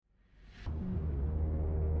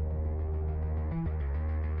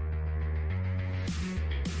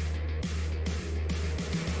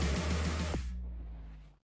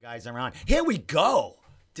Guys are on. Here we go.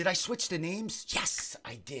 Did I switch the names? Yes,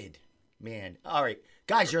 I did. Man. All right.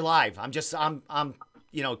 Guys, you're live. I'm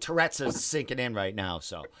Tourette's is sinking in right now,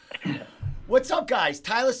 so. What's up, guys?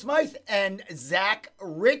 Tyler Smythe and Zac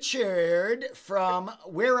Richard from,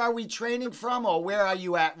 where are we training from, or where are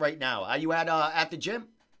you at right now? Are you at the gym?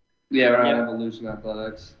 Yeah, we're at Evolution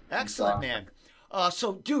Athletics. Excellent, man.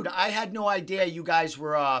 So, dude, I had no idea you guys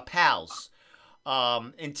were pals.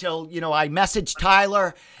 Until I messaged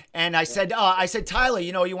Tyler and I said Tyler,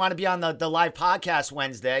 you want to be on the live podcast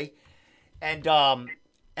Wednesday, and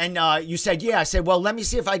you said yeah. I said, well, let me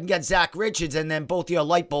see if I can get Zac Richards, and then both your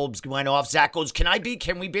light bulbs went off. Zac goes, can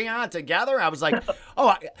we be on together? I was like,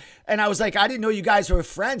 I didn't know you guys were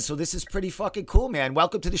friends, so this is pretty fucking cool, man.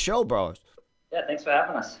 Welcome to the show, bro. Yeah, thanks for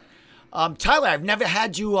having us. Tyler, I've never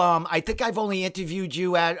had you. I think I've only interviewed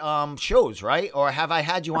you at shows, right? Or have I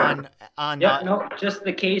had you on? No, just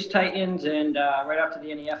the Cage Titans and right after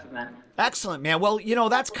the NEF event. Excellent, man. Well,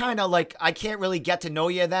 that's kind of like I can't really get to know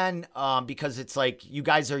you then, because it's like you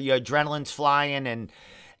guys are your adrenaline's flying and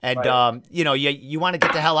right. You want to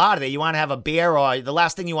get the hell out of there. You want to have a beer, or the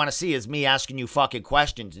last thing you want to see is me asking you fucking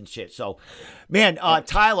questions and shit. So, man,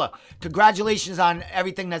 Tyler, congratulations on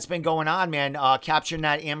everything that's been going on, man. Capturing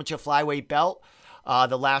that amateur flyweight belt,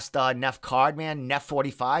 the last NEF card, man, NEF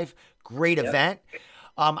 45, great event.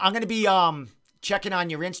 I'm going to be checking on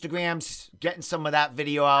your Instagrams, getting some of that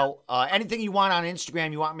video out. Anything you want on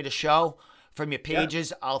Instagram you want me to show from your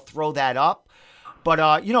pages, I'll throw that up.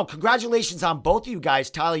 But, congratulations on both of you guys.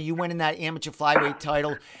 Tyler, you winning that amateur flyweight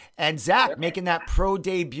title, and Zac making that pro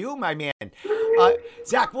debut, my man.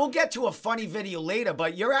 Zac, we'll get to a funny video later,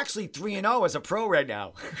 but you're actually 3-0 as a pro right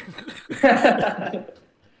now.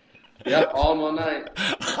 Yep, all in one night.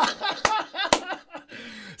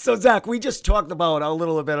 So, Zac, we just talked about a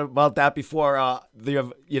little bit about that before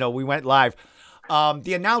we went live.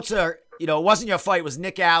 The announcer, it wasn't your fight. It was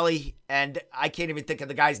Nick Alley, and I can't even think of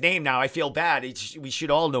the guy's name now. I feel bad. We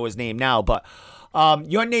should all know his name now. But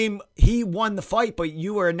your name, he won the fight, but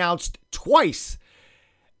you were announced twice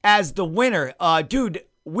as the winner. Dude,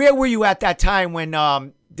 where were you at that time when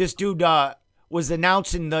this dude was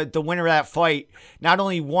announcing the winner of that fight? Not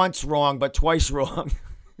only once wrong, but twice wrong.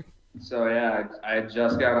 So, yeah, I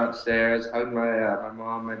just got upstairs, hugged my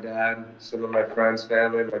mom, my dad, some of my friends'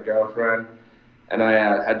 family, my girlfriend. And I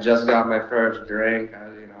had just got my first drink,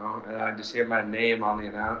 and I just hear my name on the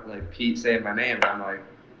announce, like Pete saying my name, and I'm like,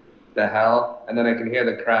 the hell? And then I can hear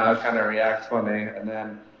the crowd kind of react funny, and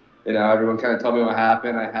then, everyone kind of told me what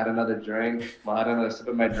happened. I had another drink, I had another sip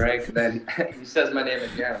of my drink, and then he says my name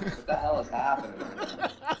again. I'm like, what the hell is happening?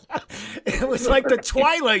 It was like the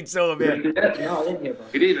Twilight Zone, man. No, I didn't hear about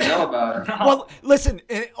it. You didn't even know about it. Well, listen,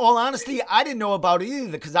 in all honesty, I didn't know about it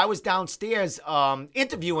either because I was downstairs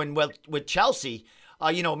interviewing with Chelsea,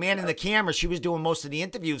 manning the camera. She was doing most of the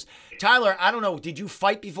interviews. Tyler, I don't know, did you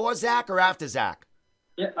fight before Zac or after Zac?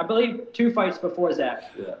 Yeah, I believe 2 fights before Zac.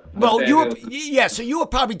 Yeah. Well, so you were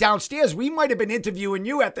probably downstairs. We might have been interviewing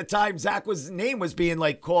you at the time Zac's name was being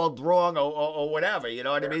like called wrong or whatever. You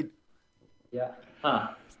know what I mean? Yeah. Huh.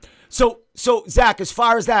 So Zac, as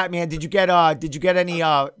far as that, man, did you get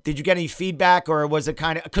any feedback, or was it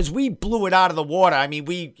kind of, because we blew it out of the water? I mean,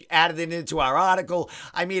 we added it into our article.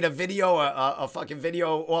 I made a video, a fucking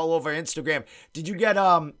video all over Instagram. Did you get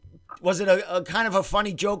was it a kind of a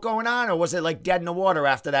funny joke going on, or was it like dead in the water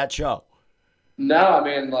after that show? No, I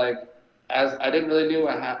mean, as I didn't really know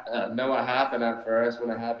what happened at first when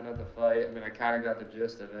it happened at the fight. I mean, I kind of got the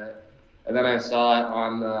gist of it. And then I saw it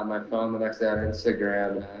on my phone the next day on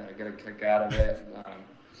Instagram, and I got a kick out of it.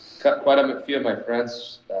 Quite a few of my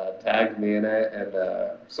friends tagged me in it, and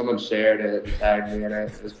someone shared it and tagged me in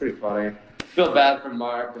it. It was pretty funny. I feel bad for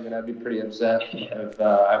Mark. I mean, I'd be pretty upset if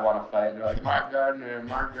I want to fight. And they're like, Mark Gardner.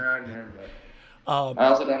 But I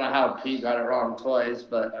also don't know how Pete got it wrong twice,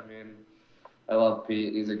 but I mean, I love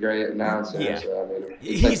Pete. He's a great announcer. Yeah. So, I mean,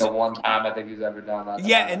 he's like the one time I think he's ever done that.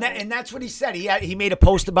 Yeah, and that's what he said. He made a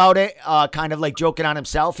post about it, kind of like joking on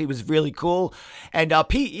himself. He was really cool. And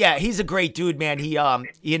Pete, yeah, he's a great dude, man. He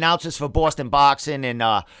announces for Boston Boxing and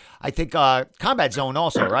I think Combat Zone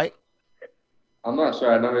also, right? I'm not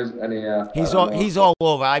sure. I know he's all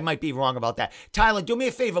over. I might be wrong about that. Tyler, do me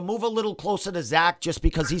a favor. Move a little closer to Zac, just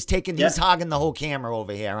because he's hogging the whole camera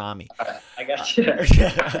over here on me. I got you.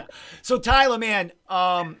 So Tyler, man,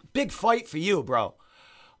 big fight for you, bro.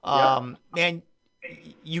 Man,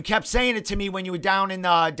 you kept saying it to me when you were down in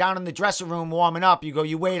the dressing room warming up. You go,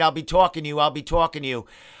 you wait, I'll be talking to you.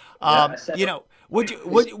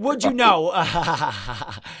 Would you know?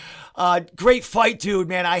 Great fight, dude,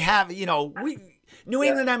 man. I have, New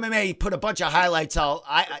England MMA put a bunch of highlights out.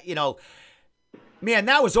 Man,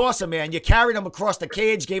 that was awesome, man. You carried him across the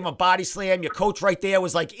cage, gave him a body slam. Your coach right there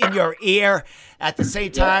was like in your ear at the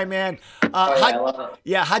same time, man. I love it.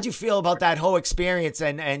 Yeah, how'd you feel about that whole experience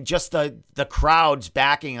and just the crowds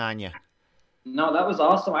backing on you? No, that was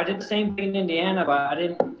awesome. I did the same thing in Indiana, but I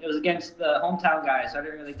didn't. It was against the hometown guys, so I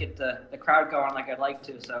didn't really get the crowd going like I'd like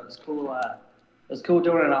to. So it was cool. It was cool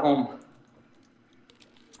doing it at home.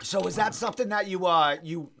 So is that something that you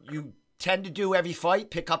tend to do every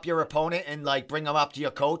fight? Pick up your opponent and like bring them up to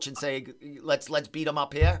your coach and say, let's beat them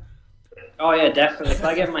up here. Oh yeah, definitely. If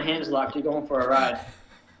I get my hands locked, you're going for a ride.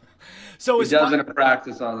 So he doesn't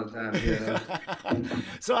practice all the time.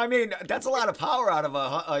 So I mean, that's a lot of power out of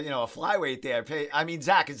a flyweight there. I mean,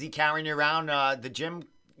 Zach, is he carrying you around the gym,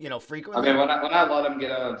 frequently? I mean, when I let him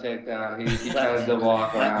get on a takedown, he tries to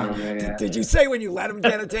walk around with me. Yeah. Did you say when you let him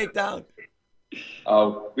get a takedown?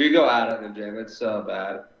 Oh, we go at it in the gym. It's so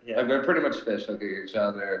bad. Yeah. Like, we're pretty much fish hooking each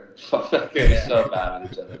other. It's so bad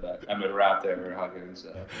at each other. But I mean, we're out there, we're hugging,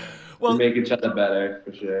 so we make each other better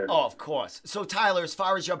for sure. Oh, of course. So, Tyler, as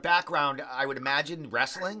far as your background, I would imagine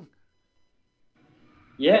wrestling.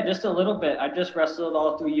 Yeah, just a little bit. I just wrestled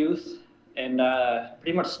all through youth, and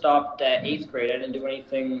pretty much stopped at 8th grade. I didn't do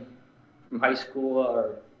anything from high school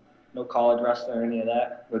or no college wrestling or any of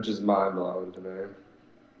that. Which is mind blowing to me.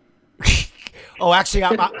 Oh, actually,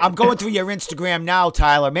 I'm going through your Instagram now,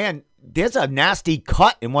 Tyler. Man, there's a nasty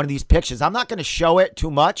cut in one of these pictures. I'm not going to show it too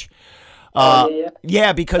much.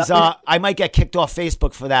 Yeah, because I might get kicked off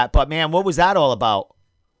Facebook for that. But, man, what was that all about?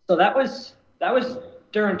 So that was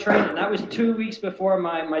during training. That was 2 weeks before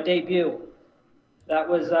my debut. One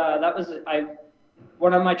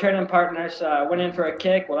of my training partners went in for a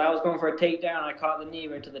kick while I was going for a takedown. I caught the knee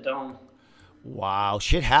right to the dome. Wow,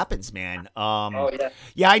 shit happens, man. Yeah.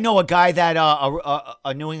 Yeah, I know a guy that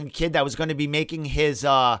a New England kid that was going to be making his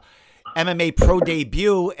MMA pro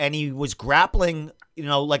debut, and he was grappling,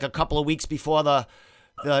 like a couple of weeks before the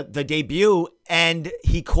debut, and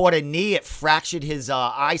he caught a knee. It fractured his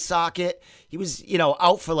eye socket. He was,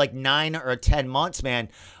 out for like 9 or 10 months, man.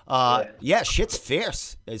 Yeah, shit's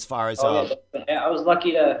fierce as far as. I was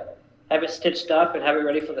lucky to have it stitched up and have it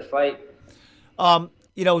ready for the fight.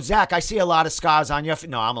 Zach, I see a lot of scars on you.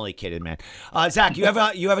 No, I'm only kidding, man. Zach, you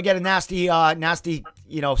ever get a nasty,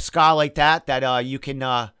 scar like that you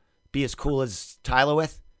can be as cool as Tyler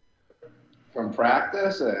with? From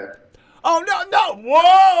practice, or? Oh no!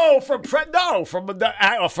 Whoa!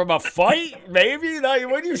 From a fight, maybe. No,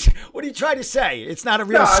 what are you trying to say? It's not a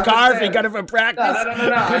real scar if you got it from practice.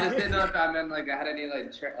 No. I just didn't know if I meant like I had any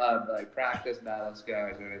like practice battle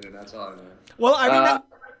scars or anything. That's all I meant. Well, I mean.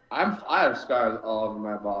 I have scars all over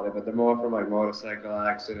my body, but they're more from like motorcycle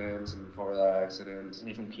accidents and four-wheeler accidents.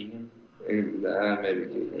 Maybe from Keegan? Maybe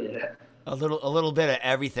Keegan. Yeah. A little bit of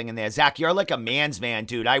everything in there. Zach, you're like a man's man,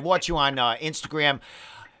 dude. I watch you on Instagram.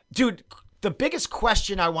 Dude, the biggest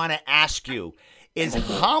question I want to ask you is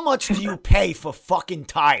how much do you pay for fucking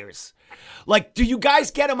tires? Like, do you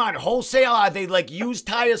guys get them on wholesale? Are they like used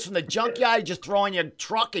tires from the junkyard, just throw in your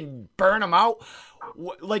truck and burn them out?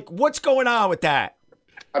 Like, what's going on with that?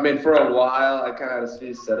 I mean, for a while, I kind of had a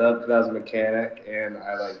speed set up because I was a mechanic, and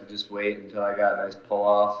I like just wait until I got nice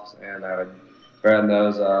pull-offs, and I would burn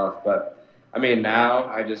those off. But I mean, now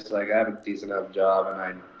I just I have a decent enough job, and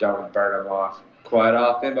I don't burn them off quite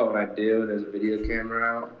often. But when I do, there's a video camera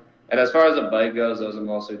out. And as far as the bike goes, those are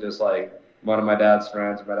mostly just like one of my dad's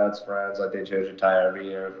friends, like they change a tire every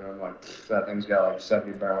year. And I'm like, that thing's got like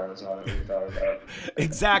 70 burns on it.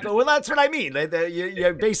 Exactly. Well, that's what I mean.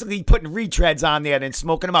 You're basically putting retreads on there and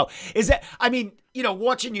smoking them out. Is that, I mean,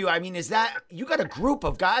 watching you, I mean, is that, you got a group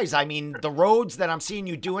of guys. I mean, the roads that I'm seeing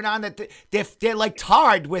you doing on that, they're like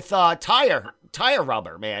tarred with tire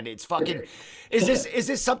rubber, man. It's fucking, is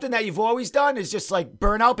this something that you've always done? Is just like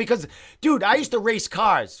burn out? Because, dude, I used to race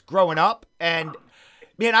cars growing up, and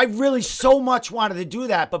man, I really so much wanted to do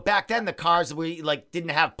that, but back then the cars didn't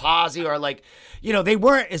have posi or they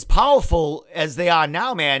weren't as powerful as they are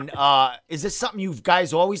now, man. Is this something you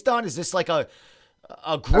guys always done? Is this like a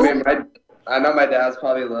group? I mean, I know my dad's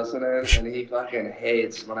probably listening, and he fucking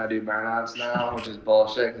hates when I do burnouts now, which is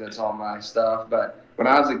bullshit because it's all my stuff. But when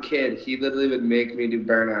I was a kid, he literally would make me do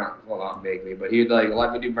burnout. Well, not make me, but he'd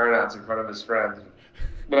let me do burnouts in front of his friends.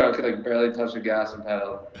 But I could barely touch the gas and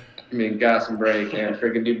pedal. Gas and brake and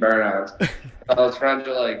freaking do burnouts. All his friends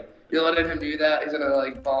are like, you're letting him do that? He's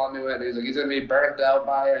gonna fall into it. And he's like, he's gonna be burnt out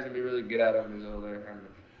by it. He's gonna be really good at it when he's older. And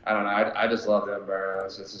I don't know. I just love doing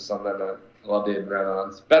burnouts. It's just something that I love the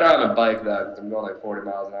adrenaline. It's better on a bike that I'm going like 40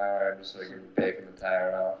 miles an hour and just like baking the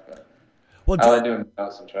tire off. But I like doing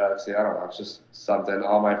burnouts and tracks. I don't know. It's just something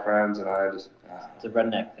all my friends and I just. It's a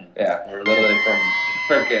redneck thing. Yeah, we're literally from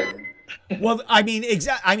freaking Well, I mean,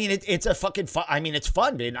 I mean, it's a fucking fun. I mean, it's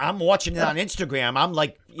fun, man. I'm watching it on Instagram. I'm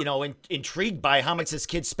like, intrigued by how much this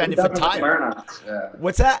kid's Who spending for doesn't like time. burnouts? Yeah.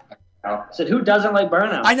 What's that? I said, who doesn't like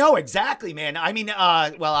burnouts? I know exactly, man. I mean,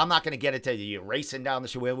 well, I'm not going to get into you racing down the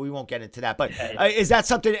street. We won't get into that. But is that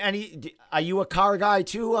something? Are you a car guy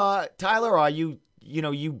too, Tyler? Or are you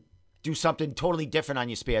do something totally different on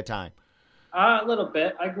your spare time? A little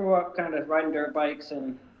bit. I grew up kind of riding dirt bikes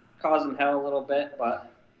and causing hell a little bit,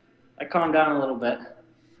 but I calmed down a little bit.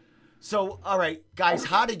 So, all right, guys,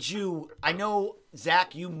 how did you? I know,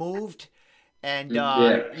 Zach, you moved, and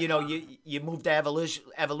you moved to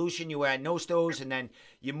Evolution. You were at Nostos, and then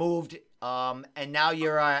you moved, and now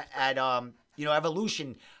you're at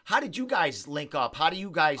Evolution. How did you guys link up? How do you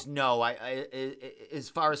guys know? As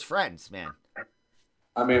far as friends, man.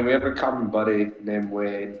 I mean, we have a common buddy named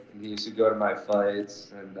Wade, and he used to go to my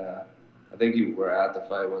fights, and I think you were at the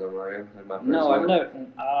fight with him, right? Like my first No, one. I've never.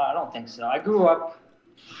 I don't think so. I grew up.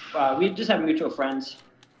 We just have mutual friends.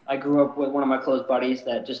 I grew up with one of my close buddies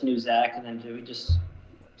that just knew Zach, and then we just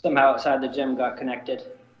somehow outside the gym got connected.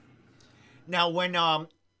 Now, when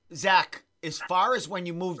Zach, as far as when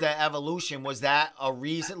you moved to Evolution, was that a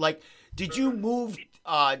reason? Like, did you move?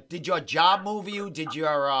 Did your job move you? Did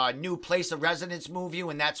your new place of residence move you,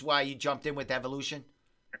 and that's why you jumped in with Evolution?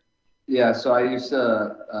 Yeah, so I used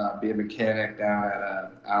to be a mechanic down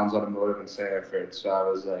at Allen's Automotive in Sanford. So I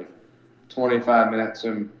was like 25 minutes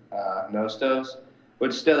from Nostos,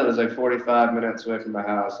 which still it was like 45 minutes away from my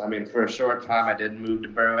house. I mean, for a short time, I did move to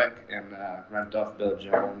Berwick and rent off Bill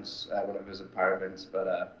Jones at one of his apartments.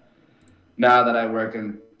 But now that I work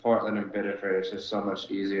in Portland and Biddeford, it's just so much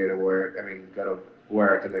easier to work. I mean, go to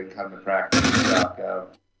work and then come to practice and go.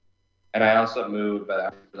 And I also moved, but I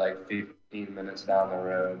was like 15 minutes down the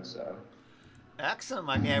road, so. Excellent,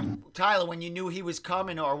 my man. Tyler, when you knew he was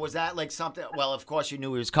coming, or was that like something? Well, of course you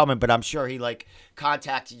knew he was coming, but I'm sure he like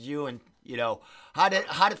contacted you, and how'd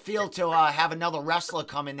it feel to have another wrestler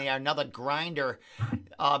come in there, another grinder?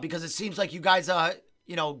 Because it seems like you guys are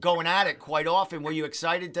going at it quite often. Were you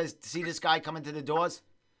excited to see this guy come into the doors?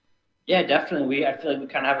 Yeah, definitely. I feel like we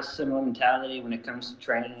kind of have a similar mentality when it comes to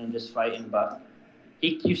training and just fighting. But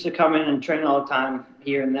he used to come in and train all the time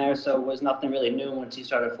here and there, so it was nothing really new once he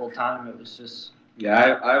started full time. It was just.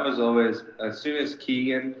 Yeah, I was always, as soon as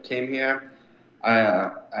Keegan came here, I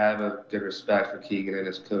have a good respect for Keegan and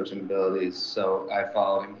his coaching abilities. So I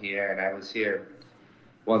followed him here, and I was here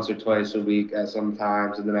once or twice a week at some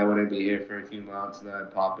times, and then I wouldn't be here for a few months, and then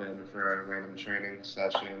I'd pop in for a random training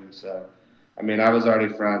session. So, I mean, I was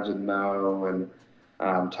already friends with Mo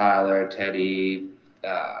and Tyler, Teddy,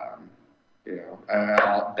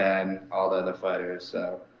 Ben, all the other fighters.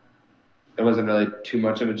 So it wasn't really too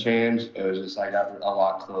much of a change. It was just I got a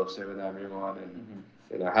lot closer with everyone,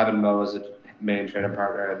 and having Mo as a main training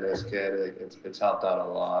partner and this kid, it's helped out a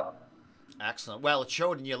lot. Excellent. Well, it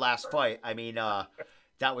showed in your last fight. I mean,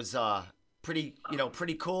 that was pretty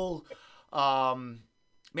cool.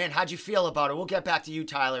 Man, how'd you feel about it? We'll get back to you,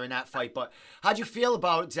 Tyler, in that fight. But how'd you feel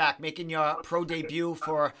about, Zach, making your pro debut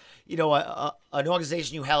for, an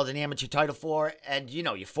organization you held an amateur title for, and,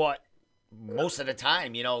 you fought most of the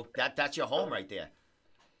time, that's your home right there.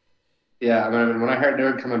 Yeah, I mean, when I heard they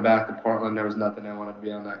were coming back to Portland, there was nothing I wanted to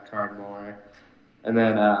be on that card more. And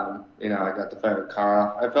then, I got to fight with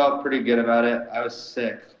Carl. I felt pretty good about it. I was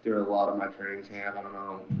sick through a lot of my training camp. I don't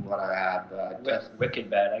know what I had, but wicked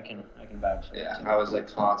bad. I can vouch for yeah, that. I was like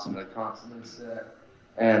constantly sick.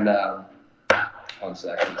 And 1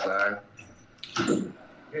 second, sorry.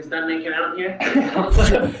 Is that making out here?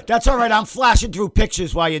 That's all right. I'm flashing through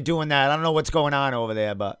pictures while you're doing that. I don't know what's going on over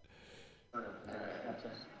there, but.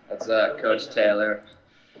 That's Coach Taylor.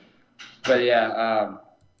 But yeah,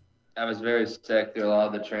 I was very sick through a lot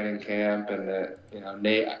of the training camp, and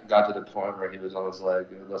Nate got to the point where he was almost like,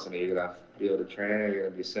 "Listen, you're gonna be able to train, or you're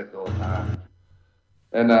gonna be sick the whole time."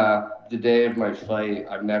 And the day of my fight,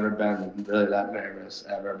 I've never been really that nervous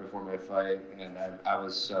ever before my fight, and I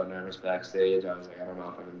was so nervous backstage. I was like, I don't know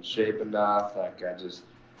if I'm in shape enough. Like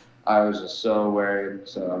I was just so worried.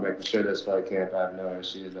 So I'm making sure this fight camp I have no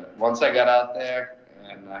issues. But once I got out there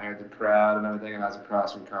and I heard the crowd and everything, and I was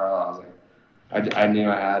across from Carl, I was like, I knew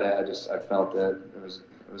I had it. I felt it. It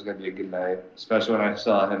was gonna be a good night, especially when I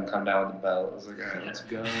saw him come down with the belt. I was like, all right, let's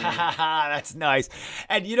go. That's nice.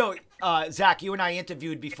 And Zach, you and I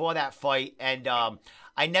interviewed before that fight, and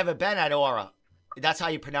I never been at Aura. That's how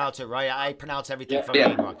you pronounce it, right? I pronounce everything from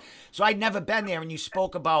being wrong. So I'd never been there, and you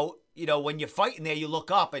spoke about you know, when you're fighting there, you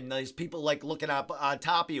look up and there's people like looking up on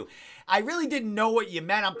top of you. I really didn't know what you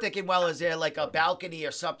meant. I'm thinking, well, is there like a balcony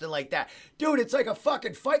or something like that? Dude, it's like a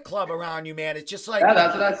fucking fight club around you, man. It's just like, Yeah,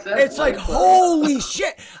 that's what I said. it's like, holy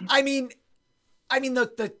shit. I mean,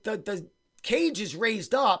 the cage is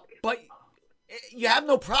raised up, but you have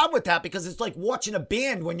no problem with that because it's like watching a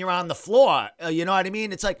band when you're on the floor. You know what I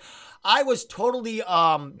mean? It's like, I was totally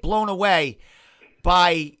blown away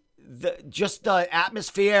by just the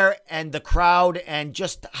atmosphere and the crowd and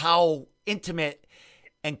just how intimate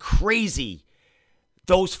and crazy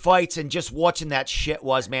those fights and just watching that shit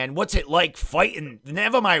was, man. What's it like fighting?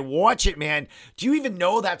 Never mind watch it, man. Do you even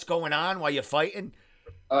know that's going on while you're fighting?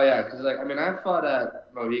 Oh yeah, because like I mean I fought at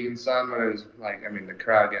Mohegan Sun when it was like I mean the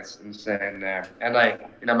crowd gets insane there, and like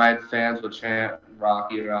you know my fans will chant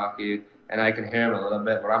Rocky Rocky, and I can hear them a little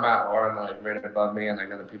bit, but I'm at Oren like right above me, and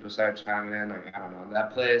like other people start chiming in. Like I don't know,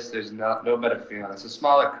 that place there's no better feeling. It's a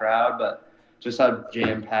smaller crowd, but just how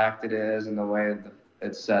jam packed it is and the way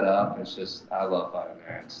it's set up, it's just I love fighting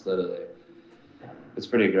there. It's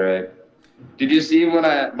pretty great. Did you see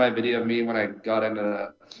my video of me when I got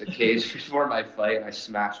into the cage before my fight and I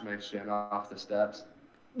smashed my shin off the steps?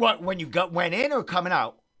 What, when you went in or coming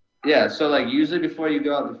out? Yeah, so like usually before you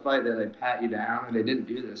go out and fight, they like pat you down, and they didn't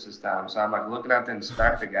do this time. So I'm like looking at the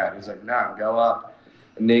inspector guy. He's like, "No, go up,"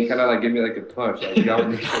 and they kind of like give me like a push, like go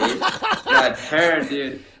in the cage. And I turned,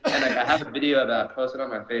 dude, and like I have a video of that posted on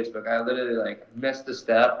my Facebook. I literally like missed the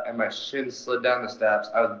step, and my shin slid down the steps.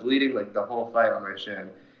 I was bleeding like the whole fight on my shin.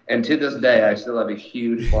 And to this day, I still have a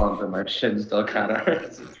huge bump, and my shin still kind of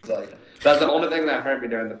hurts. It's like, that's the only thing that hurt me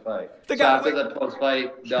during the fight. So after the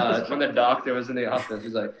post-fight, when the doctor was in the office,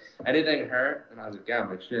 he's like, "Anything hurt?" And I was like, "Yeah,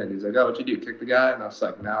 my shin." He's like, "Oh, what'd you do? Kick the guy?" And I was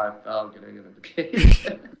like, "No, I fell getting into the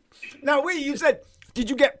cage." Now, wait, you said, did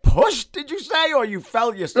you get pushed, did you say, or you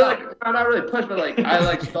fell yourself? So, like, no, not really pushed, but like I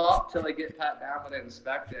like stopped to like get pat down with the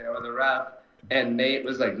inspector or the ref, and Nate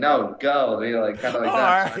was like, "No, go." You know, like kind of like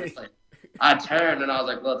that. So I just, like, I turned and I was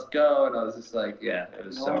like, "Let's go," and I was just like, yeah, it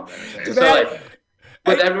was so amazing. So like,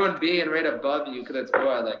 with everyone being right above you, because it's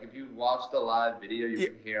more like if you watch the live video, you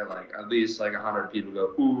can hear like at least like 100 people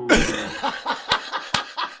go, "Ooh."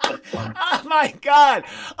 Oh my God!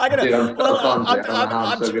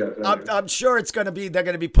 I'm sure it's gonna be. They're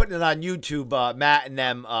gonna be putting it on YouTube, Matt and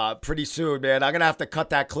them, pretty soon, man. I'm gonna have to cut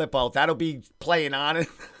that clip out. That'll be playing on it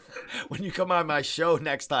when you come on my show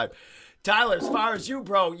next time. Tyler, as far as you,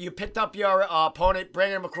 bro, you picked up your opponent,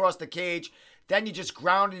 bringing him across the cage. Then you just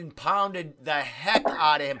grounded and pounded the heck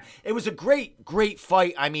out of him. It was a great, great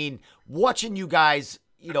fight. I mean, watching you guys,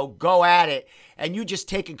 you know, go at it, and you just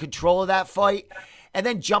taking control of that fight, and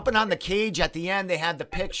then jumping on the cage at the end. They had the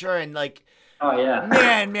picture, and like, oh yeah,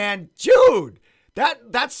 man, dude,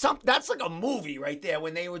 that's like a movie right there.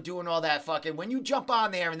 When they were doing all that fucking, when you jump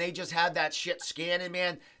on there and they just had that shit scanning,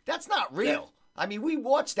 man, that's not real. Yeah. I mean, we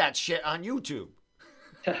watched that shit on YouTube.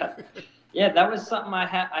 Yeah, that was something I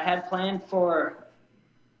had planned for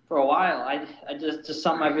a while. I just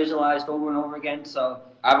something I visualized over and over again. So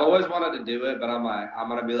I've always wanted to do it, but I'm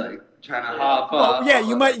gonna be like trying to hop up. Yeah,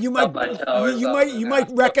 you might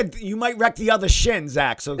wreck the other shin,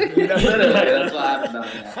 Zach. So you know. Literally, that's why I haven't done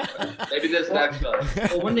that. Maybe this next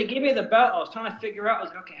fight. Well, when they gave me the belt, I was trying to figure out. I was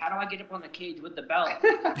like, okay, how do I get up on the cage with the belt?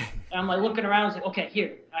 And I'm like looking around. I was like, okay,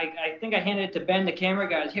 here. I think I handed it to Ben, the camera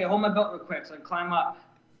guy. Here, hold my belt real quick so I can climb up.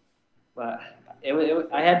 But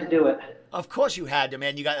I had to do it. Of course you had to,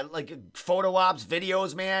 man. You got like photo ops,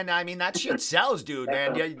 videos, man. I mean, that shit sells, dude,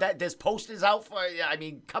 man. There's posters out for. I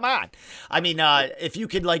mean, come on. I mean, if you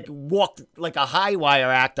could like walk like a high wire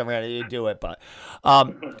actor, you'd do it. But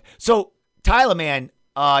so Tyler, man,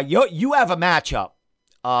 you have a matchup.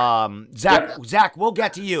 Zach, we'll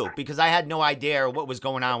get to you because I had no idea what was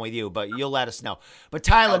going on with you, but you'll let us know. But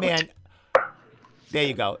Tyler, man. There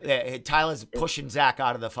you go. Tyler's pushing Zach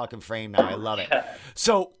out of the fucking frame now. I love it.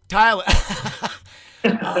 So, Tyler,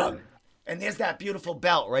 and there's that beautiful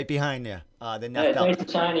belt right behind you, the NEF belt. Nice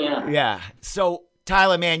shiny, yeah. So,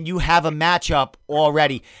 Tyler, man, you have a matchup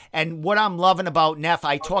already. And what I'm loving about NEF,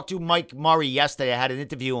 I talked to Mike Murray yesterday. I had an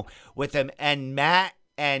interview with him, and Matt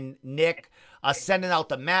and Nick are sending out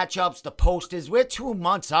the matchups, the posters. We're 2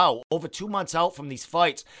 months out, over 2 months out from these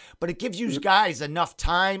fights. But it gives you guys enough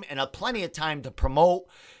time and plenty of time to promote,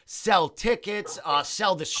 sell tickets,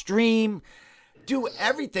 sell the stream, do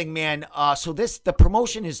everything, man. So the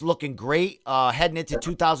promotion is looking great heading into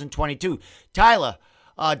 2022. Tyler,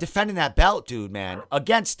 defending that belt, dude, man,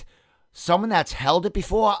 against someone that's held it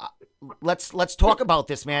before. Let's talk about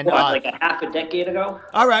this, man. Like a half a decade ago.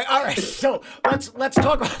 All right. So let's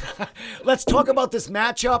talk about this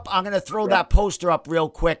matchup. I'm gonna throw that poster up real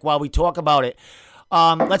quick while we talk about it.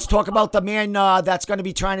 Let's talk about the man that's going to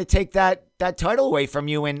be trying to take that title away from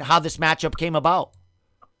you and how this matchup came about.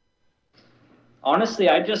 Honestly,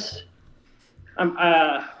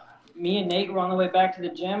 me and Nate were on the way back to the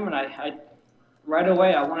gym, and I right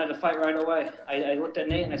away, I wanted to fight right away. I looked at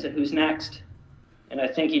Nate and I said, "Who's next?" And I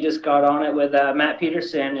think he just got on it with Matt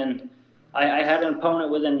Peterson, and I had an opponent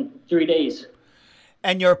within 3 days.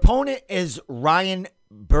 And your opponent is Ryan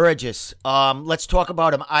Burgess. Let's talk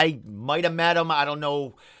about him. I might have met him. I don't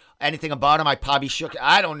know anything about him. I probably shook.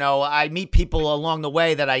 I don't know. I meet people along the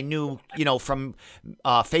way that I knew, from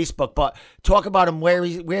Facebook. But talk about him.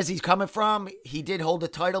 Where's he coming from? He did hold the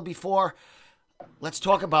title before. Let's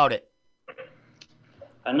talk about it.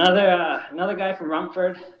 Another guy from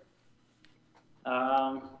Rumford.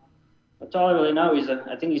 That's all I really know.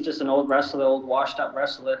 I think he's just an old wrestler, old washed up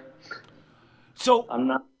wrestler. So I'm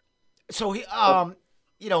not. So he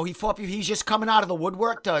he fought. He's just coming out of the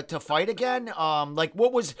woodwork to fight again.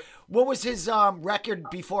 What was his record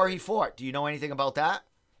before he fought? Do you know anything about that?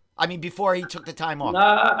 I mean, before he took the time off.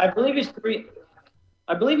 Nah, I believe he's 3-2.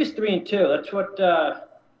 That's what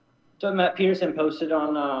Matt Peterson posted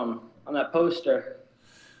on that poster.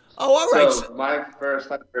 Oh, all right. So my first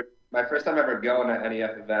time ever going to an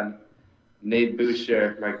NEF event, Nate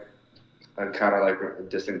Boucher, I'm kind of like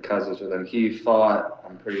distant cousins with him. He fought,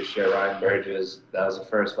 I'm pretty sure, Ryan Burgess. That was the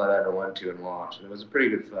first fight I ever went to and watched. And it was a pretty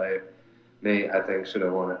good fight. Nate, I think, should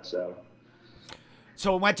have won it. So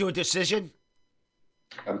it went to a decision?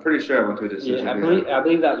 I'm pretty sure it went to a decision. Yeah, I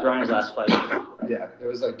believe that was Ryan's last fight. Yeah, it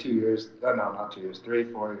was like 2 years. No, not 2 years.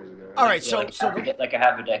 3-4 years ago. All right, like a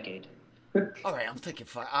half a decade. All right, I'm thinking.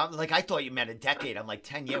 I thought you meant a decade. I'm like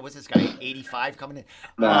 10 years. What's this guy? 85 coming in?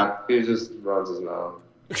 Nah, he just runs his mouth.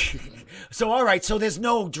 So all right, so there's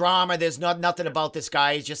no drama. There's nothing about this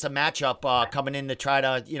guy. It's just a matchup coming in to try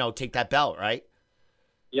to take that belt, right?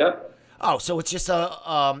 Yep. Oh, so it's just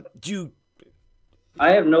I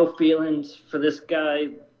have no feelings for this guy.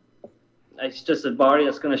 It's just a body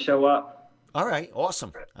that's going to show up. All right,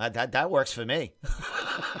 awesome. That works for me.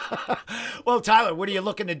 Well, Tyler, what are you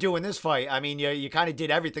looking to do in this fight? I mean, you kind of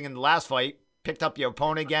did everything in the last fight. Picked up your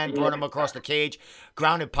opponent again, brought him across the cage,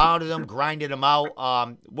 grounded, pounded him, grinded him out.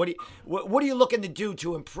 What are you looking to do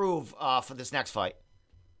to improve for this next fight?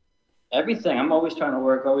 Everything. I'm always trying to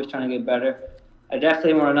work, always trying to get better. I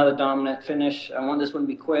definitely want another dominant finish. I want this one to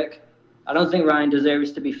be quick. I don't think Ryan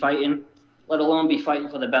deserves to be fighting, let alone be fighting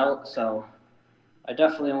for the belt. So I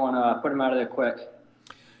definitely want to put him out of there quick.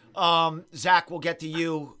 Zach, we'll get to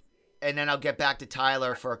you, and then I'll get back to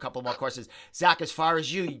Tyler for a couple more questions. Zach, as far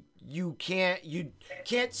as you can't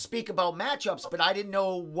speak about matchups, but I didn't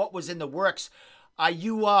know what was in the works. Are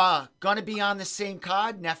you gonna be on the same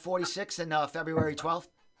card, NEF 46, and February 12th?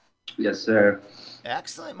 Yes, sir.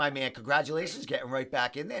 Excellent, my man. Congratulations, getting right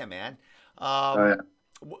back in there, man. Oh, yeah.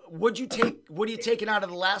 What are you taking out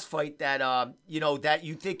of the last fight that that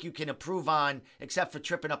you think you can improve on, except for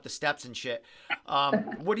tripping up the steps and shit?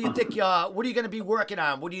 What do you think? What are you going to be working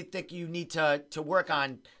on? What do you think you need to work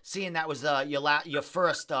on? Seeing that was your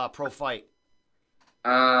first pro fight.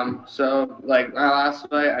 So like my last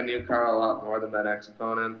fight, I knew Carl a lot more than my next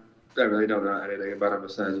opponent. I really don't know anything about him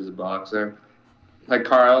besides he's a boxer. Like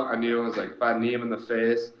Carl, I knew it was like if I knee him in the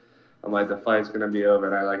face, I'm like, the fight's gonna be over,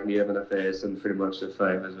 and I knee him in the face, and pretty much the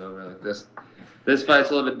fight was over. Like this fight's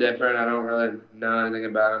a little bit different. I don't really know anything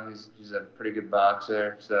about him. He's a pretty good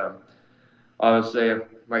boxer, so obviously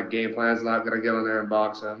my game plan's not gonna go in there and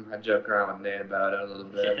box him. I joke around with Nate about it a little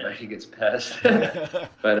bit, but he gets pissed.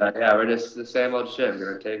 But yeah, we're just the same old shit.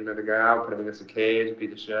 We're gonna take him to the ground, put him against the cage, beat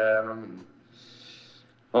the shit out of him, and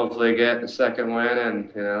hopefully get the second win,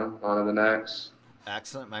 and on to the next.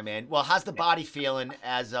 Excellent, my man. Well, how's the body feeling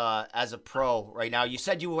as a pro right now? You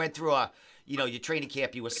said you went through your training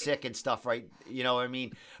camp. You were sick and stuff, right? You know what I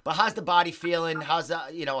mean? But how's the body feeling? How's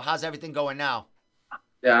everything going now?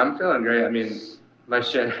 Yeah, I'm feeling great. I mean, my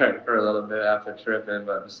shit hurt for a little bit after tripping,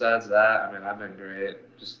 but besides that, I mean, I've been great.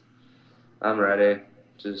 I'm ready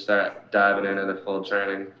to start diving into the full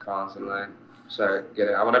training constantly.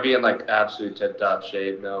 I want to be in like absolute tip-top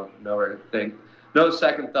shape. No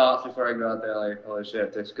second thoughts before I go out there. Like, holy shit,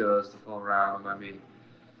 if this goes the full round, am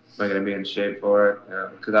I gonna be in shape for it?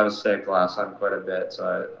 Because I was sick last time quite a bit,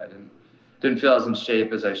 so I didn't feel as in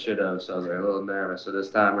shape as I should have. So I was like a little nervous. So this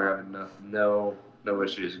time we're having no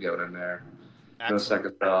issues going in there. Excellent. No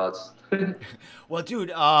second thoughts. Well,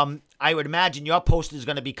 dude, I would imagine your poster is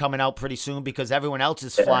going to be coming out pretty soon because everyone else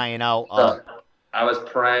is flying out. I was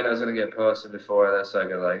praying I was going to get posted before this so I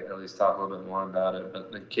could at least talk a little bit more about it.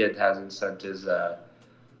 But the kid hasn't sent his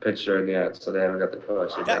picture yet, so they haven't got the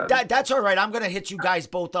picture done. That's all right. I'm gonna hit you guys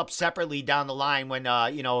both up separately down the line when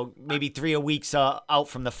maybe 3 weeks out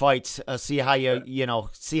from the fights. See how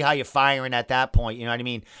see how you're firing at that point. You know what I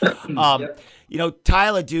mean?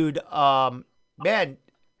 Tyler, dude, man,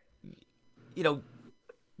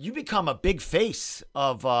 you become a big face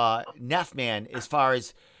of NEF, man. As far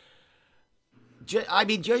as you're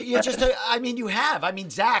just you have.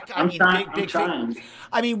 Zac. Big trying. face.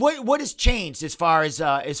 What has changed as far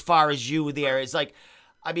as you there is like,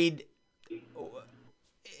 you're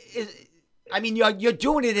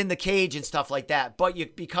doing it in the cage and stuff like that, but you're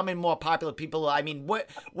becoming more popular. People,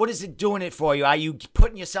 what is it doing it for you? Are you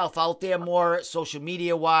putting yourself out there more social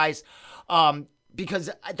media wise? Because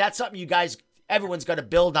that's something everyone's got to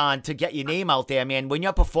build on to get your name out there, man. When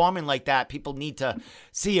you're performing like that, people need to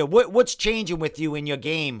see you. What's changing with you in your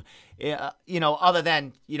game, other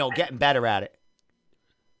than, getting better at it?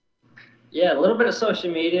 Yeah, a little bit of social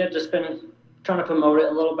media, just been trying to promote it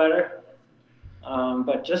a little better.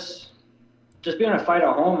 But just being a fight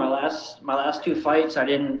at home, my last 2 fights,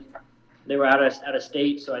 they were out of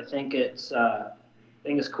state, so I think it's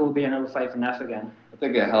cool being able to fight for NEF again. I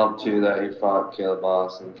think it helped too that he fought Caleb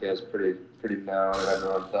Boston. Caleb's pretty known, and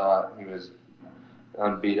everyone thought he was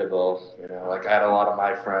unbeatable. I had a lot of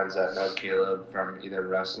my friends that know Caleb from either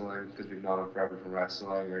wrestling, because we've known him forever from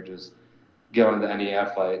wrestling, or just going to the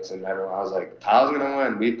NEF fights, and I was like, Tyler's gonna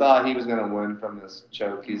win. We thought he was gonna win from this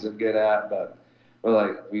choke he's good at, but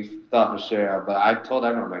we thought for sure. But I told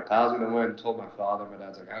everyone, Tyler's gonna win. Told my father, my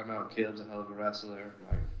dad's like, I don't know, Caleb's a hell of a wrestler.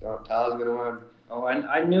 No, Tyler's gonna win. Oh,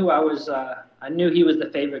 I knew I knew he was the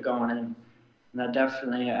favorite going in, and that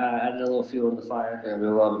definitely added a little fuel to the fire. Yeah, we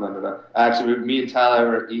love him under that. Actually, me and Tyler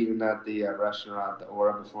were eating at the restaurant, the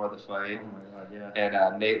Aura, before the fight. Oh my God, yeah.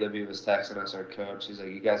 And Nate Libby was texting us, our coach. He's like,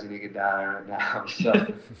 you guys need to get down right now. So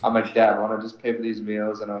I'm like, Dad, want to just pay for these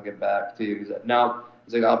meals and I'll get back to you? He's like, no.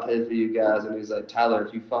 He's like, I'll pay for you guys. And he's like, Tyler,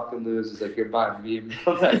 if you fucking lose, he's like, you're buying me a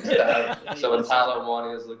meal next time. So when Tyler won,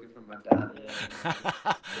 he was looking for my dad.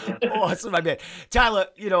 Awesome, my man. Tyler,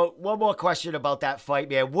 one more question about that fight,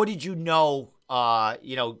 man. What did you know?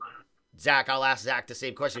 Zac, I'll ask Zac the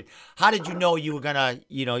same question. How did you know you were gonna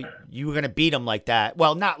beat him like that?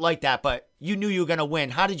 Well, not like that, but you knew you were gonna win.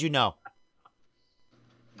 How did you know?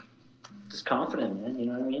 Just confident, man. You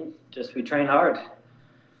know what I mean? Just we train hard.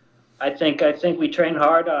 I think we train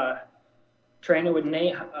hard. Training with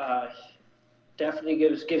Nate definitely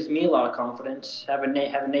gives me a lot of confidence. Having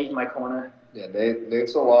Nate in my corner. Yeah,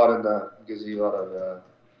 Nate's a lot gives you a lot of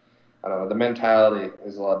I don't know, the mentality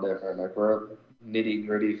is a lot different. We're nitty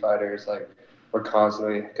gritty fighters. We're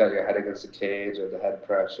constantly got your head against the cage or the head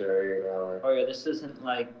pressure, Oh yeah, this isn't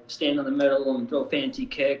like stand in the middle and throw fancy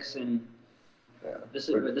kicks and. Yeah. This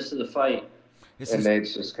is a fight.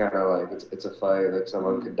 Nate's just kind of it's a fight.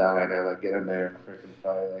 Someone could die and get in there and freaking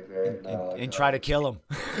fight and try to kill him.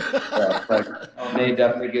 Yeah, Nate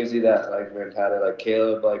definitely gives you that mentality.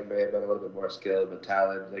 Caleb may have been a little bit more skilled, but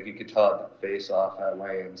Tyler you could tell at the face off at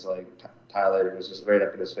weigh-ins. Tyler was just right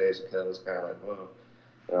up in his face, and Caleb was kind of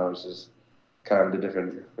whoa. It's just kind of a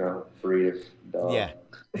different breed of dog. Yeah.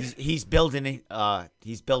 He's building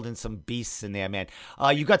some beasts in there, man.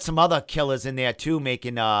 You got some other killers in there too,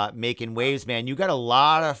 making waves, man. You got a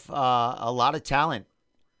lot of talent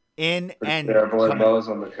and Mo's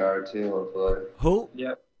on the card too, hopefully. Who?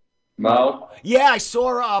 Yep. Mo? Yeah, I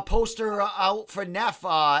saw a poster out for NEF.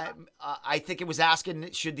 I think it was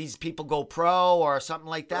asking, should these people go pro or something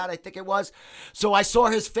like that, I think it was. So I saw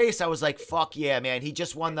his face. I was like, fuck yeah, man. He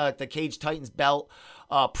just won the Cage Titans belt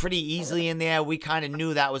pretty easily in there. We kind of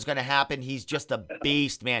knew that was going to happen. He's just a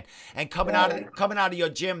beast, man. And coming out of your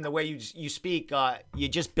gym, the way you speak, you're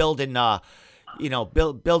just building,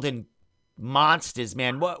 building monsters,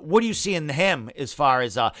 man. What do you see in him as far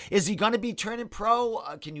as is he gonna be turning pro?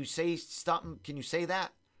 Can you say something? Can you say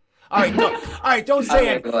that? All right, don't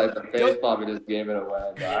say it. The face probably just gave it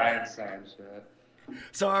away, but I ain't saying shit.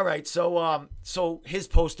 So all right, so his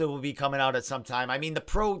poster will be coming out at some time. The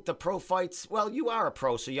pro fights. Well, you are a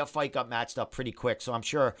pro, so your fight got matched up pretty quick. So I'm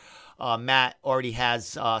sure Matt already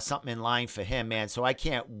has something in line for him, man. So I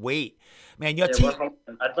can't wait, man. Your team.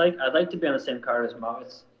 I'd like to be on the same card as Mo.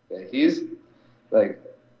 Yeah, he's a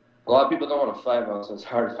lot of people don't want to fight Mo, so it's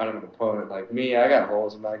hard to find an opponent. Me, I got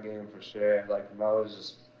holes in my game for sure.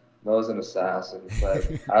 Mo's an assassin.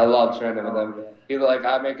 I love training with him.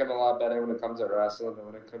 I make him a lot better when it comes to wrestling and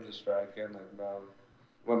when it comes to striking.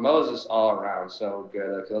 Mo's just all around so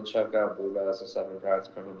good. He'll choke out blue belts and stuff in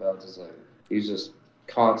practice, purple belts. He's just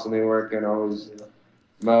constantly working. Always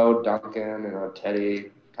Mo, Duncan,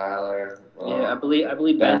 Teddy, Tyler. Yeah, I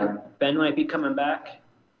believe Ben might be coming back.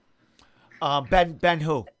 Ben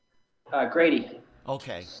who? Grady.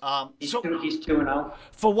 Okay. He's So he's 2-0.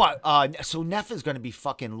 for what? So NEF is going to be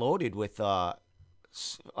fucking loaded with an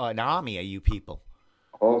army of you people.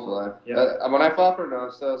 Hopefully. Yeah. When I fought for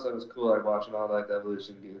Nostos, it was cool, like watching all like the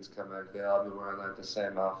Evolution dudes come back. They all be wearing like the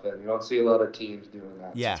same outfit. You don't see a lot of teams doing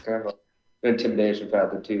that. Yeah. So it's kind of an intimidation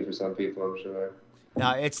factor too for some people, I'm sure.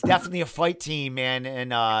 No, it's definitely a fight team, man,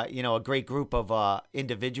 and a great group of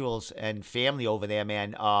individuals and family over there,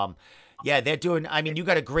 man. Yeah, they're doing. I mean, you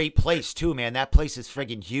got a great place too, man. That place is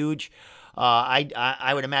friggin' huge.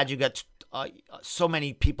 I would imagine you got so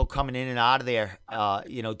many people coming in and out of there,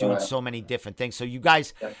 doing so many different things. So you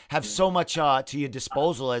guys have so much to your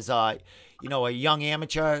disposal as a young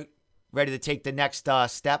amateur ready to take the next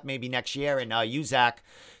step, maybe next year, and you, Zach,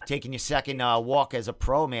 taking your second walk as a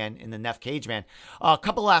pro, man, in the NEF cage, man. A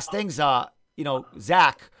couple last things,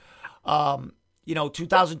 Zach.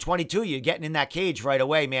 2022, you're getting in that cage right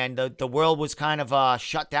away, man. The world was kind of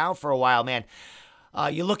shut down for a while, man.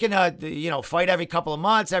 You're looking to, fight every couple of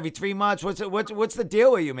months, every 3 months. What's the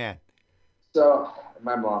deal with you, man? So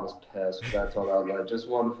my mom was pissed because I told her I was like, just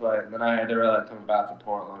one fight. And then I ended up coming back to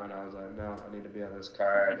Portland, and I was like, no, I need to be on this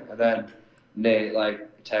card. And then Nate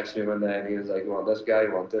texted me one day, and he was like, you want this guy?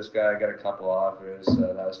 You want this guy? I got a couple offers,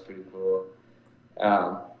 so that was pretty cool.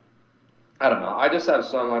 I don't know. I just have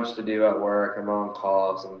so much to do at work. I'm on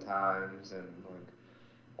call sometimes, and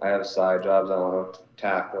I have side jobs I want to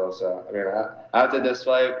tackle. So I mean, after this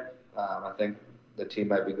fight, I think the team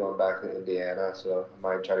might be going back to Indiana, so I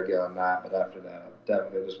might try to get on that. But after that, I'm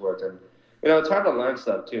definitely just working. It's hard to learn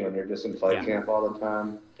stuff too when you're just in fight camp all the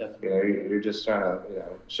time. Definitely. You're just trying to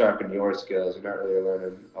sharpen your skills. You're not really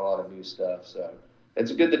learning a lot of new stuff. So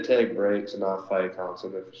it's good to take breaks and not fight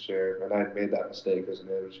constantly for sure. And I made that mistake as an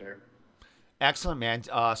amateur. Excellent, man.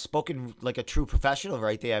 Spoken like a true professional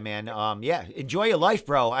right there, man. Yeah, enjoy your life,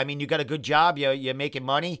 bro. I mean, you got a good job. You're making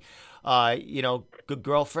money. Good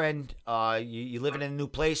girlfriend. You living in a new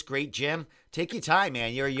place. Great gym. Take your time,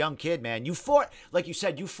 man. You're a young kid, man. You fought, like you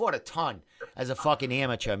said, you fought a ton as a fucking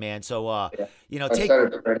amateur, man. So, I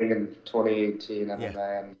started training in 2018,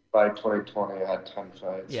 and by 2020, I had 10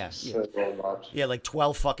 fights. Yeah, like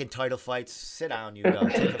 12 fucking title fights. Sit down, you go.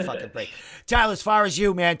 Take a fucking break. Tyler, as far as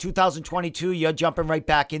you, man, 2022, you're jumping right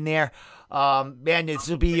back in there. Man, this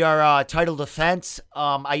will be your title defense.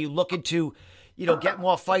 Are you looking to, get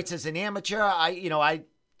more fights as an amateur?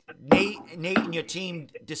 Nate and your team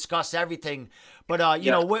discuss everything, but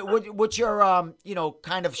what's your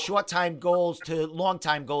kind of short time goals to long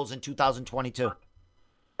time goals in 2022?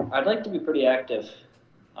 I'd like to be pretty active.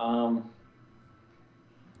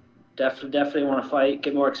 Definitely want to fight,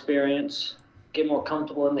 get more experience, get more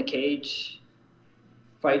comfortable in the cage,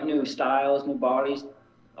 fight new styles, new bodies.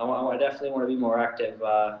 I definitely want to be more active.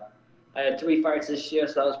 I had 3 fights this year,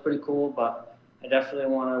 so that was pretty cool, but I definitely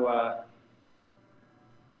want to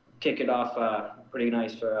kick it off pretty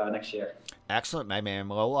nice for next year. Excellent, my man.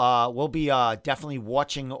 Well, we'll be definitely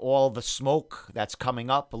watching all the smoke that's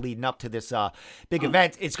coming up, leading up to this big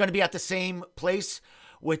event. It's going to be at the same place,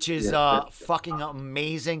 which is fucking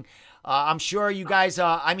amazing. I'm sure you guys,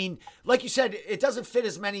 like you said, it doesn't fit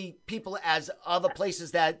as many people as other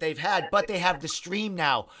places that they've had, but they have the stream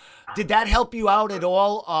now. Did that help you out at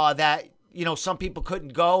all, that, some people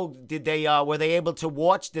couldn't go? Did they, were they able to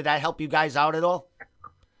watch? Did that help you guys out at all?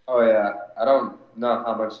 Oh yeah, I don't know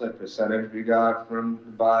how much percentage we got from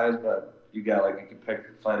the buys, but you got you can pick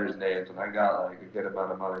fighters' names, and I got a good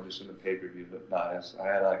amount of money just in the pay-per-view buys. I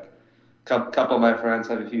had a couple of my friends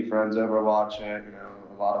have a few friends over watching it.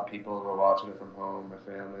 A lot of people were watching it from home.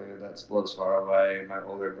 My family that lives far away, my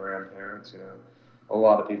older grandparents. A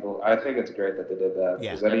lot of people. I think it's great that they did that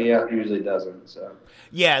because NEF usually doesn't. So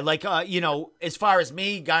yeah, as far as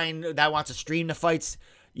me, guy that wants to stream the fights.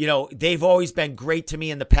 They've always been great to me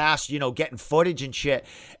in the past, getting footage and shit.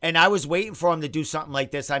 And I was waiting for them to do something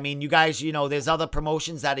like this. I mean, you guys, there's other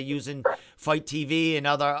promotions that are using Fight TV and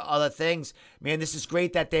other things. Man, this is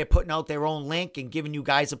great that they're putting out their own link and giving you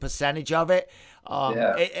guys a percentage of it.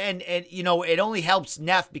 And it only helps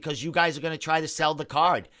NEF because you guys are going to try to sell the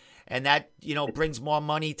card. And that, brings more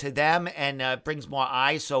money to them and brings more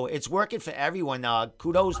eyes. So it's working for everyone.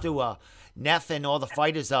 Kudos to NEF and all the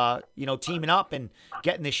fighters, teaming up and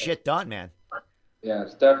getting this shit done, man. Yeah,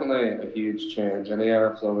 it's definitely a huge change.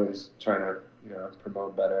 NEF's always trying to,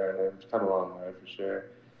 promote better, and it's come a long way for sure.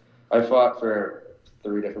 I fought for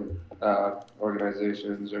 3 different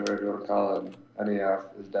organizations, or whatever you want to call it, and NEF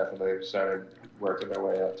has definitely started working their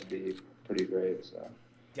way up to be pretty great, so.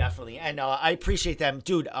 Definitely, and I appreciate them.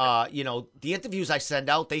 Dude, the interviews I send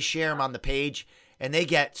out, they share them on the page, and they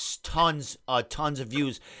get tons of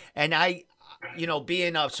views. And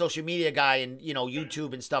being a social media guy and,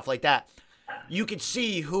 YouTube and stuff like that, you could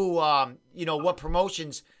see who, what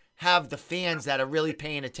promotions have the fans that are really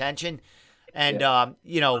paying attention. And,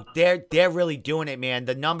 they're really doing it, man.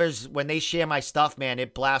 The numbers, when they share my stuff, man,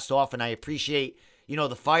 it blasts off. And I appreciate,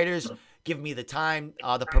 the fighters giving me the time,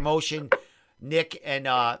 the promotion, Nick and,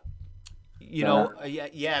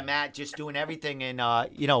 Matt just doing everything. And,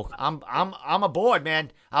 I'm aboard,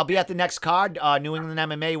 man. I'll be at the next card. New England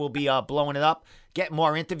MMA will be blowing it up, getting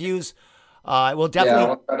more interviews. We'll definitely. Yeah, I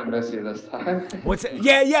won't try to miss you this time. What's it?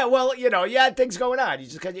 Yeah. Well, you had things going on. You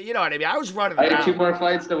just, you know what I mean. I was running around. I had 2 more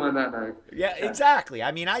fights to win that night. Yeah, exactly.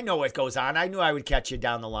 I mean, I know what goes on. I knew I would catch you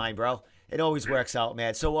down the line, bro. It always works out,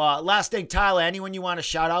 man. So, last thing, Tyler. Anyone you want to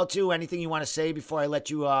shout out to? Anything you want to say before I let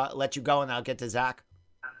you go, and I'll get to Zach.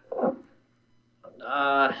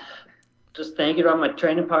 Just thank you to all my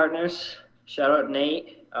training partners. Shout out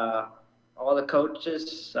Nate, all the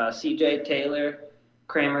coaches, CJ, Taylor,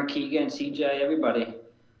 Kramer, Keegan, CJ, everybody.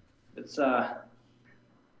 It's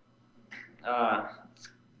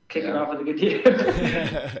kicking off with a good year.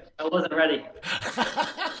 I wasn't ready.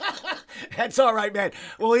 That's all right, man.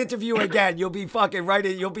 We'll interview again. You'll be fucking right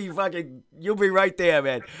in. You'll be right there,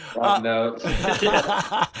 man. Notes.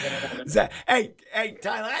 Hey,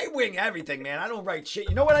 Tyler, I wing everything, man. I don't write shit.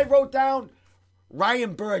 You know what I wrote down?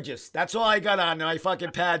 Ryan Burgess. That's all I got on my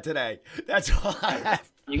fucking pad today. That's all I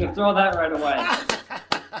have. You can throw that right away.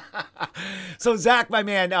 So, Zach, my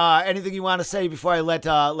man, anything you want to say before I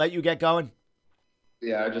let you get going?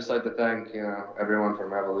 Yeah, I'd just like to thank, everyone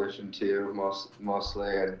from Revolution 2, mostly,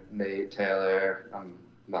 and Nate, Taylor. I'm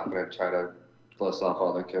not going to try to list off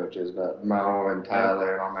all the coaches, but Mo and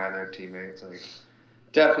Tyler and all my other teammates. Like,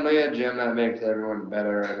 definitely a gym that makes everyone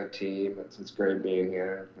better and a team. It's great being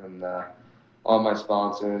here. And all my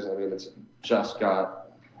sponsors, I mean, it's just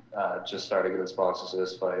started getting sponsors to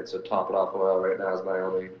this fight. So Top It Off Oil right now is my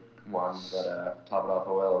only one, but Top It Off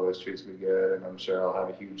Oil always treats me good, and I'm sure I'll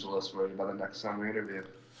have a huge list for you by the next time we interview.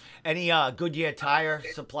 Any Goodyear tire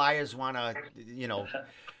suppliers want to,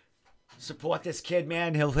 support this kid,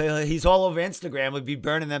 man? He's all over Instagram. Would be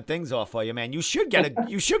burning them things off for you, man. You should get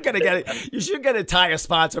a tire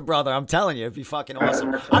sponsor, brother. I'm telling you, it'd be fucking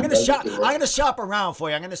awesome. I'm gonna shop around for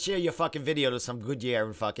you. I'm gonna share your fucking video to some Goodyear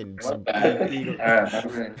and fucking some.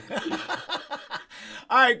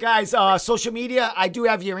 All right, guys. Social media. I do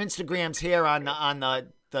have your Instagrams here on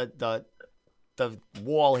the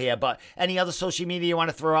wall here. But any other social media you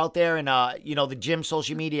want to throw out there, and the gym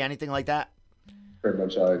social media, anything like that? Pretty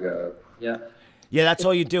much all I got. Yeah. Yeah, that's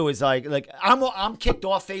all you do is like I'm kicked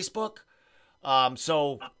off Facebook.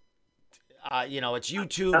 So it's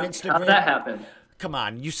YouTube, Instagram. How'd that happen? Come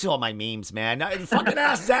on, you saw my memes, man. Fucking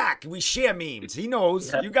ask Zach. We share memes. He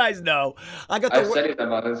knows. Yeah. You guys know. I said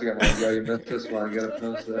them on Instagram. Like, yo, you missed this one. You gotta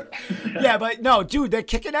post it. Yeah, but no, dude, they're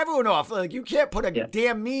kicking everyone off. Like, you can't put a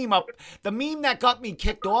damn meme up. The meme that got me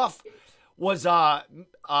kicked off was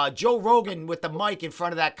Joe Rogan with the mic in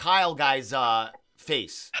front of that Kyle guy's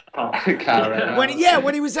face. Kyle, when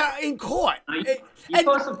he was in court. You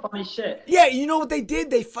post some funny shit. Yeah, you know what they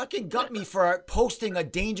did? They fucking got me for posting a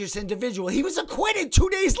dangerous individual. He was acquitted 2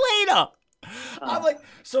 days later. I'm like,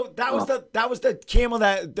 so that was the camel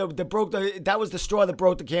that that was the straw that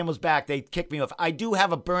broke the camel's back. They kicked me off. I do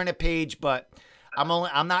have a burner page, but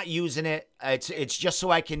I'm not using it. It's just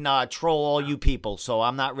so I can troll all you people. So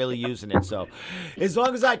I'm not really using it. So as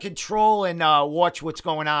long as I can troll and watch what's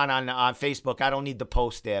going on Facebook, I don't need to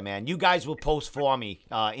post there, man. You guys will post for me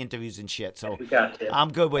interviews and shit. So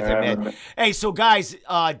I'm good with it, man. Hey, so guys,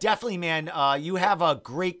 definitely, man. You have a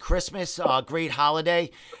great Christmas, great holiday.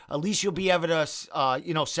 At least you'll be able to,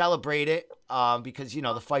 celebrate it because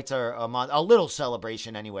the fights are a little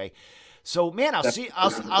celebration anyway. So, man, I'll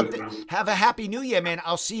have a happy New Year, man.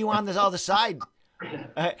 I'll see you on the other side.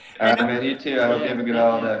 Man, you too. I hope you have a good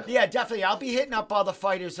holiday. Yeah, definitely. I'll be hitting up all the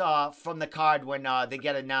fighters from the card when they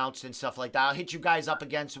get announced and stuff like that. I'll hit you guys up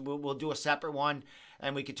again, so we'll do a separate one,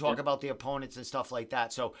 and we can talk about the opponents and stuff like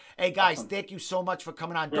that. So, hey, guys, thank you so much for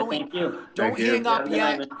coming on. Don't hang up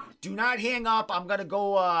yet. Do not hang up. I'm going to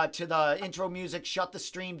go to the intro music, shut the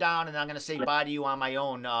stream down, and I'm going to say bye to you on my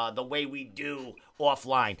own the way we do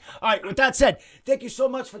offline. All right, with that said, thank you so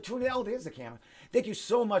much for tuning in. Oh, there's the camera. Thank you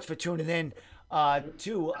so much for tuning in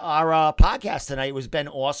to our podcast tonight. It's been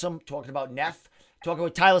awesome talking about NEF, talking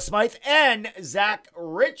with Tyler Smythe and Zac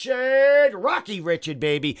Richard, Rocky Richard,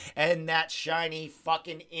 baby, and that shiny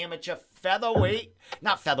fucking amateur flyweight,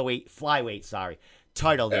 sorry.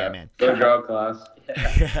 Title there, man. Good job, class.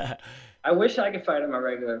 I wish I could fight at my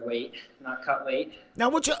regular weight, not cut weight. Now,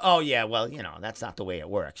 what you? Oh yeah, well, that's not the way it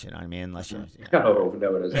works. You know what I mean? Unless you. No,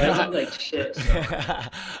 it isn't. I look like shit. So.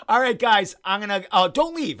 All right, guys, I'm gonna. Oh,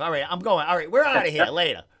 don't leave. All right, I'm going. All right, we're out of here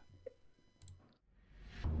later.